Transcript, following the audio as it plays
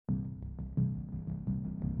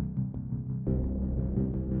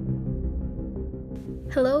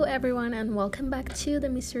Hello, everyone, and welcome back to the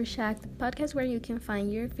Mystery Shack, the podcast where you can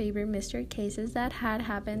find your favorite mystery cases that had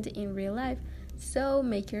happened in real life. So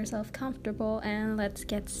make yourself comfortable and let's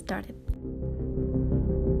get started.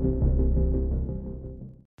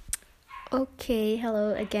 Okay,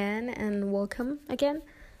 hello again and welcome again.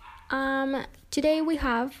 Today we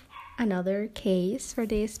have another case for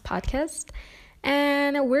this podcast,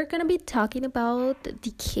 and we're gonna be talking about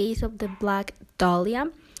the case of the Black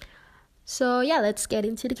Dahlia. So yeah, let's get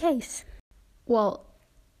into the case. Well,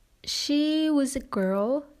 she was a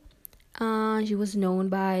girl. She was known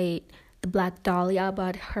by the Black Dahlia,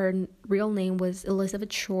 but her real name was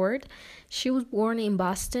Elizabeth Short. She was born in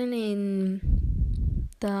Boston in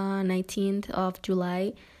the 19th of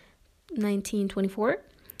July, 1924.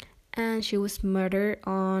 And she was murdered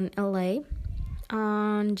on LA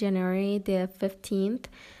on January the 15th,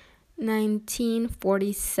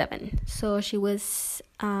 1947. So she was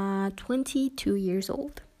 22 years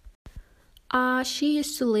old. She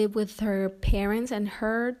used to live with her parents and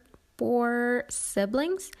her 4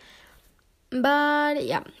 siblings. But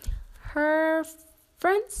yeah, her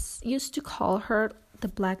friends used to call her the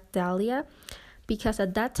Black Dahlia because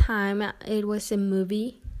at that time it was a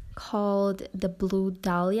movie called The Blue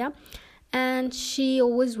Dahlia, and she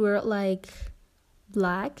always wore like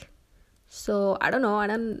black. So I don't know, I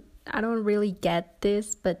don't really get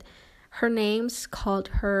this, but her name's called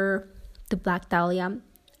her the Black Dahlia,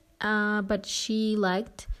 but she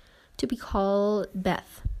liked to be called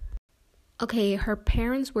Beth. Okay, her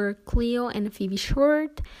parents were Cleo and Phoebe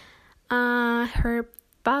Short. Her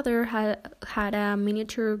father had a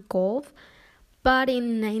miniature golf, but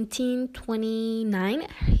in 1929,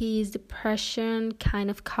 his depression kind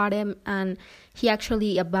of caught him, and he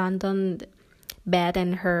actually abandoned Beth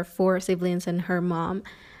and her 4 siblings and her mom,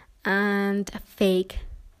 and faked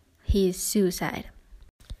his suicide.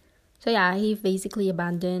 So yeah, he basically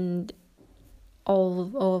abandoned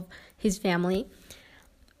all of his family.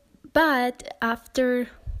 But after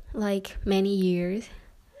like many years,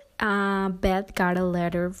 Beth got a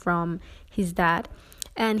letter from his dad,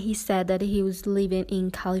 and he said that he was living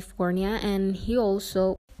in California, and he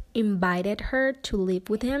also invited her to live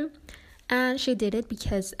with him. And she did it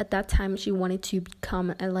because at that time she wanted to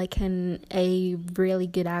become a really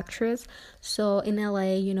good actress. So in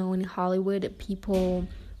LA, in Hollywood, people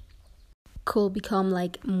could become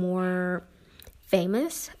like more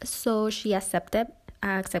famous. So she accepted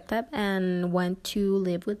and went to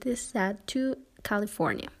live with his dad to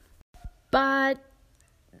California. But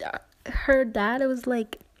her dad was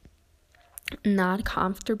like not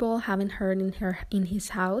comfortable having her in his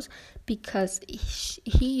house because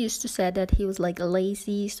he used to say that he was like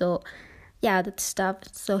lazy. So yeah, that stuff.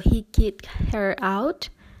 So he kicked her out.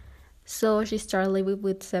 So she started living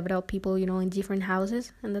with several people, in different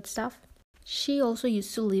houses and that stuff. She also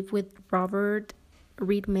used to live with Robert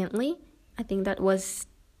Reed Mantley. I think that was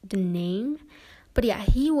the name. But yeah,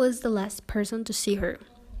 he was the last person to see her.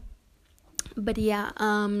 But yeah,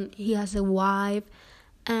 he has a wife,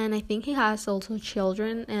 and I think he has also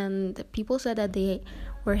children, and people said that they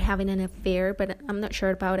were having an affair, but I'm not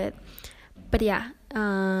sure about it. But yeah,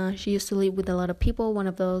 she used to live with a lot of people. One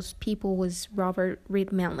of those people was Robert Reed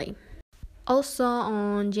Mantley. Also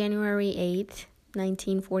on January 8th,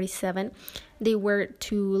 1947, they were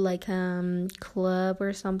to like club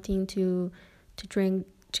or something to drink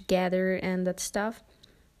together and that stuff,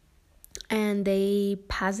 and they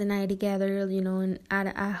passed the night together,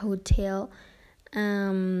 at a hotel.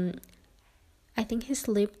 I think he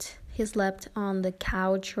slept on the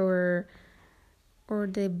couch or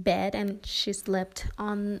the bed, and she slept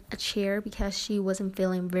on a chair because she wasn't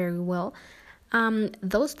feeling very well.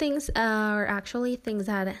 Those things are actually things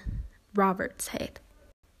that Robert said.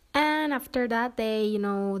 And after that day,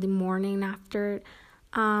 the morning after,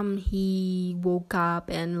 he woke up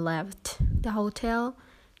and left the hotel.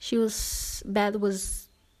 Beth was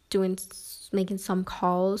making some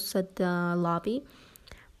calls at the lobby.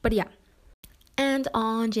 But yeah. And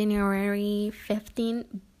on January 15th,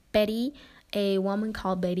 a woman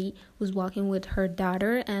called Betty, was walking with her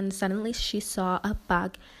daughter, and suddenly she saw a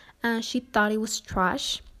bag, and she thought it was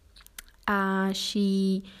trash.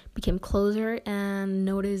 She became closer and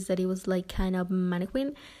noticed that it was like kind of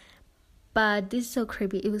mannequin. But this is so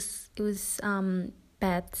creepy. It was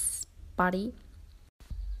Beth's body.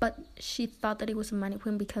 But she thought that it was a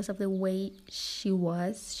mannequin because of the way she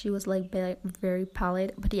was. She was like very, very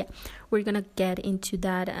pallid. But yeah, we're gonna get into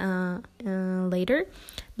that later.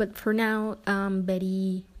 But for now,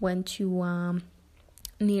 Betty went to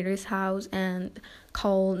Nita's house and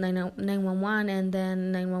called 911, and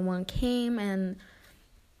then 911 came, and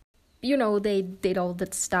they did all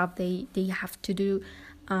that stuff they have to do,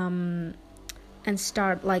 and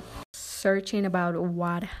start like searching about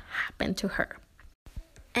what happened to her.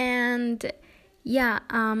 And yeah,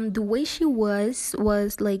 the way she was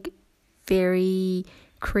like very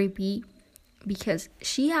creepy, because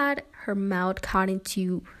she had her mouth cut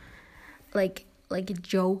into like a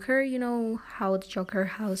Joker. You know how the Joker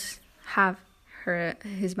have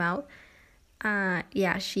his mouth.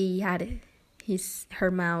 Yeah, she had her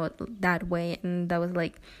mouth that way, and that was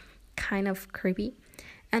like kind of creepy.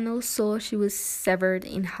 And also she was severed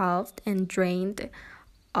in half and drained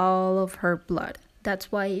all of her blood. That's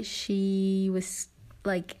why she was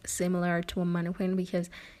like similar to a mannequin, because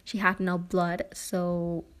she had no blood,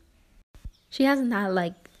 so she hasn't had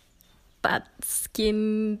like bad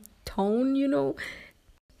skin tone.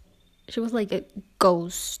 She was like a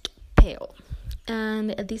ghost pale.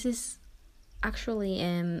 And this is actually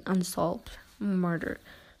an unsolved murder,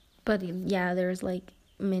 but yeah, there's like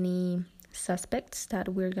many suspects that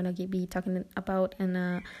we're gonna be talking about in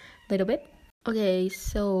a little bit. Okay,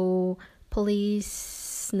 so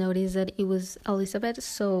police noticed that it was Elizabeth,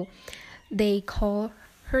 so they call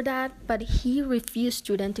her dad, but he refused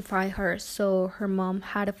to identify her, so her mom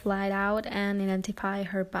had to fly out and identify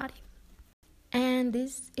her body. And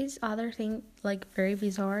this is other thing like very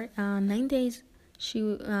bizarre. 9 days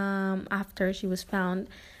after she was found,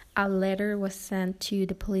 a letter was sent to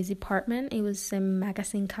the police department. It was a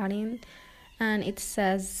magazine cutting, and it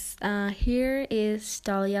says, here is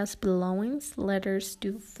Dahlia's belongings, letters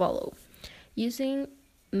to follow, using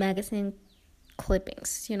magazine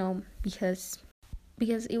clippings, because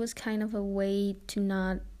it was kind of a way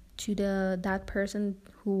that person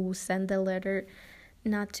who sent the letter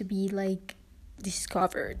not to be like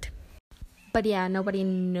discovered. But yeah, nobody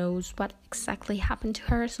knows what exactly happened to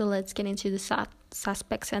her, so let's get into the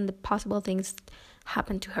suspects and the possible things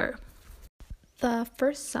happened to her. The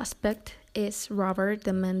first suspect is Robert,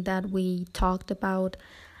 the man that we talked about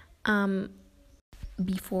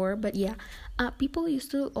before. But yeah, people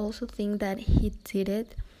used to also think that he did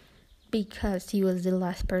it because he was the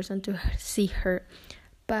last person to see her,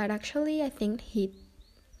 but actually I think he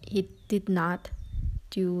did not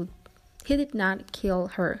kill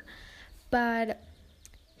her, but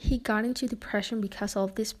he got into depression because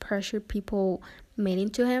of this pressure people made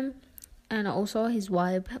into him, and also his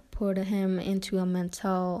wife put him into a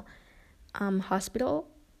mental hospital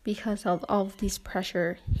because of all this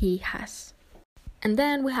pressure he has. And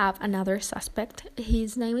then we have another suspect.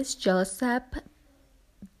 His name is Joseph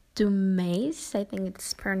Dumas, I think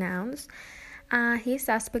it's pronounced. He's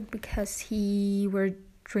suspect because he was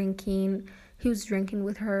drinking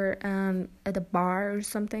with her at a bar or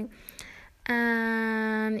something.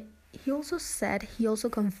 And he also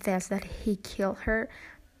confessed that he killed her,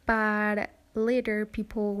 but later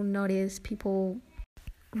people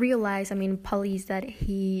realized, police, that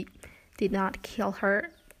he did not kill her,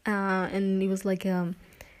 and it was like a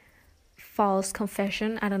false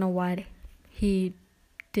confession. I don't know why he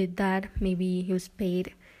did that. Maybe he was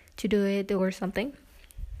paid to do it or something.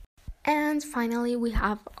 And finally, we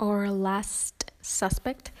have our last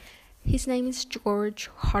suspect. His name is George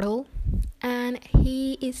Huddle, and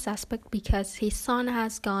he is suspect because his son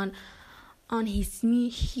has gone on his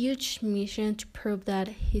huge mission to prove that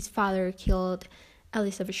his father killed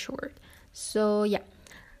Elizabeth Short. So yeah.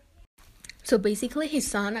 So basically, his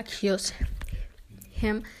son accused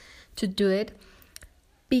him to do it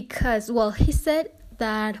because, he said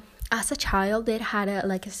that as a child they had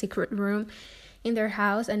a secret room in their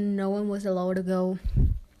house and no one was allowed to go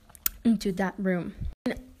into that room.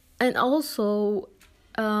 And also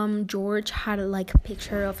George had a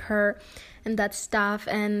picture of her and that stuff,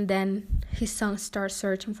 and then his son starts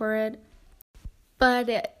searching for it.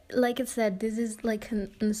 But like I said, this is like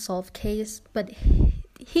an unsolved case, but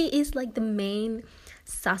he is like the main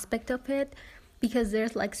suspect of it because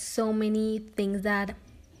there's so many things that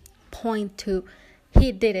point to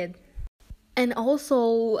he did it. And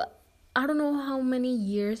also, I don't know how many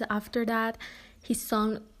years after that, his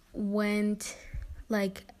son went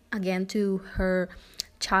again to her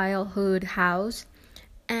childhood house,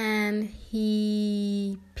 and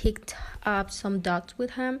he picked up some dogs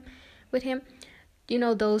with him,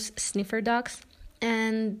 those sniffer dogs,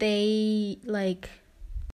 and they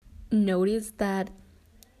noticed that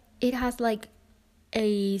it has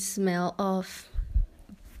a smell of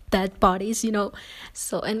dead bodies,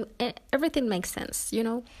 so and everything makes sense.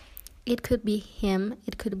 It could be him,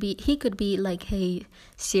 he could be a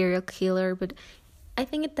serial killer, but I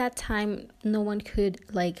think at that time no one could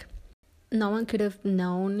have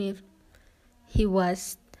known if he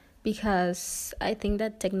was, because I think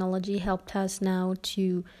that technology helped us now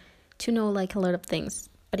to to know like a lot of things.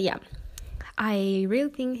 But yeah, I really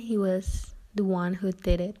think he was the one who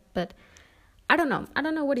did it, but I don't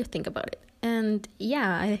know what you think about it. And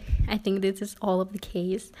yeah, I think this is all of the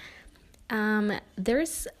case.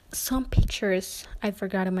 There's some pictures, I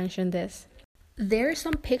forgot to mention this. There are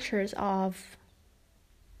some pictures of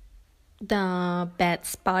the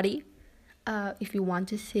bed's body, if you want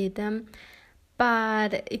to see them.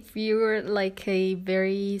 But if you're like a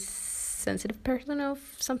very sensitive person of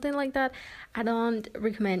something like that, I don't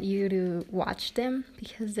recommend you to watch them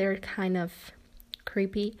because they're kind of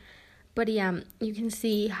creepy. But yeah, you can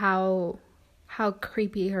see how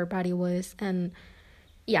creepy her body was. And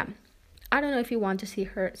yeah, I don't know if you want to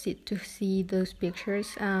see those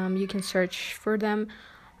pictures. You can search for them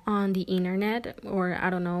on the internet, or I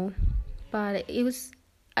don't know. But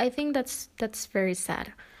I think that's very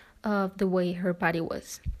sad of the way her body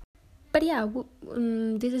was. But yeah,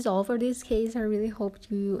 this is all for this case. I really hope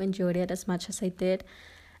you enjoyed it as much as I did.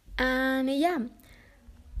 And yeah,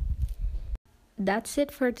 that's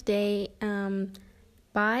it for today.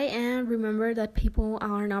 Bye, and remember that people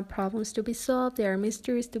are not problems to be solved, they are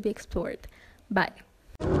mysteries to be explored. Bye.